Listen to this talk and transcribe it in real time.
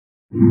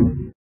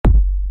So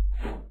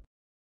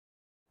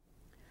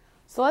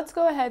let's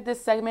go ahead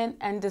this segment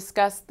and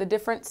discuss the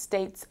different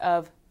states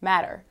of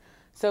matter.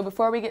 So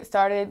before we get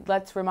started,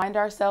 let's remind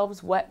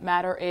ourselves what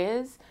matter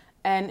is.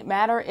 And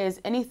matter is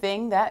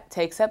anything that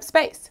takes up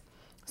space.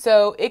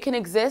 So it can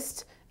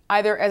exist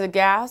either as a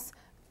gas,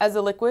 as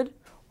a liquid,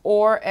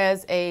 or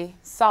as a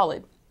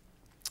solid.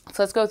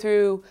 So let's go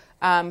through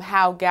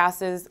how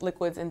gases,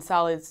 liquids, and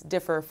solids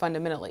differ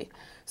fundamentally.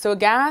 So a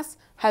gas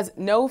has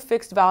no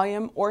fixed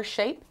volume or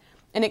shape,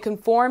 and it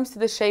conforms to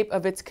the shape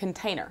of its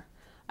container.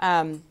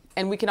 And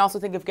we can also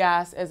think of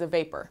gas as a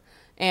vapor.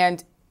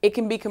 And it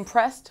can be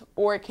compressed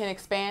or it can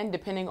expand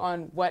depending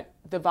on what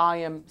the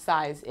volume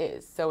size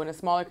is. So in a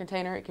smaller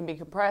container, it can be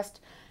compressed.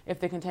 If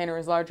the container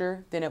is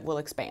larger, then it will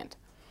expand.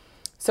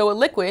 So a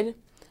liquid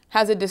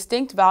has a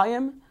distinct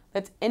volume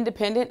that's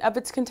independent of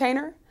its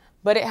container,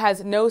 but it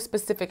has no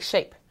specific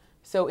shape.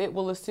 So it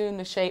will assume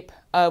the shape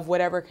of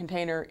whatever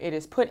container it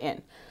is put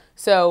in.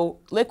 So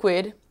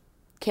liquid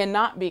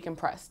cannot be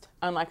compressed,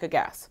 unlike a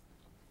gas.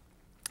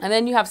 And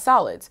then you have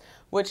solids,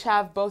 which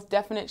have both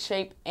definite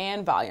shape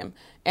and volume,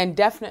 and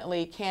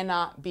definitely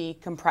cannot be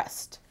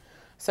compressed.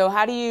 So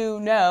how do you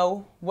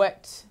know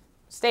what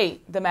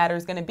state the matter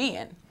is going to be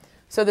in?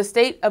 So the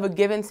state of a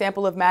given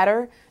sample of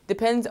matter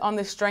depends on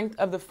the strength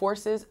of the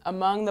forces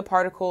among the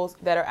particles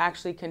that are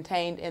actually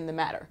contained in the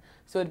matter.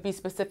 So it'd be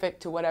specific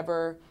to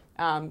whatever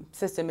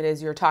system it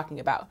is you're talking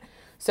about.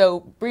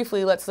 So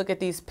briefly, let's look at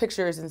these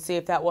pictures and see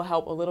if that will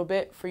help a little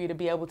bit for you to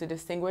be able to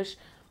distinguish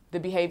the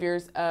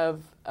behaviors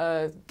of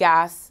a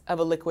gas, of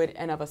a liquid,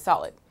 and of a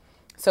solid.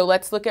 So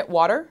let's look at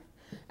water.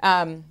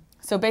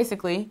 So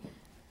basically,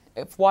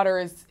 if water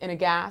is in a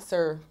gas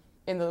or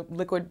in the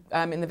liquid,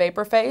 in the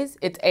vapor phase,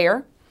 it's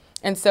air.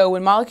 And so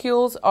when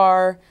molecules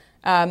are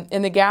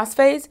in the gas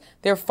phase,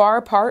 they're far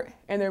apart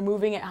and they're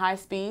moving at high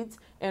speeds,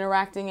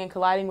 interacting and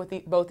colliding with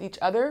both each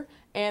other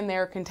and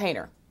their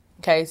container.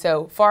 Okay,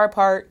 so far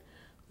apart,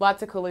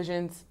 lots of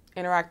collisions,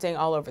 interacting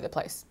all over the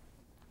place.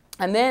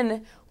 And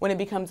then when it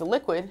becomes a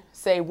liquid,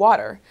 say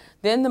water,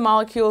 then the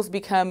molecules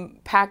become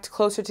packed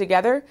closer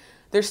together.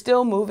 They're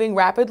still moving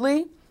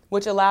rapidly,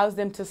 which allows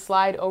them to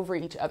slide over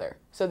each other.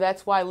 So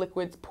that's why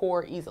liquids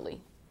pour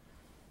easily.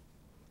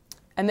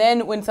 And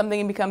then when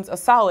something becomes a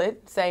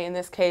solid, say in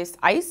this case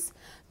ice,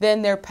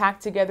 then they're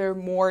packed together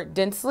more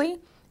densely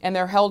and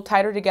they're held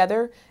tighter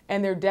together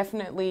and they're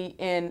definitely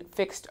in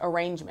fixed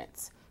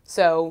arrangements.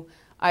 So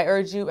I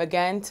urge you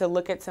again to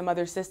look at some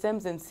other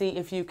systems and see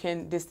if you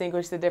can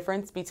distinguish the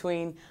difference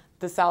between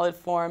the solid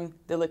form,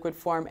 the liquid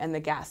form, and the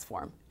gas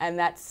form. And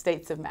that's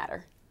states of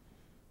matter.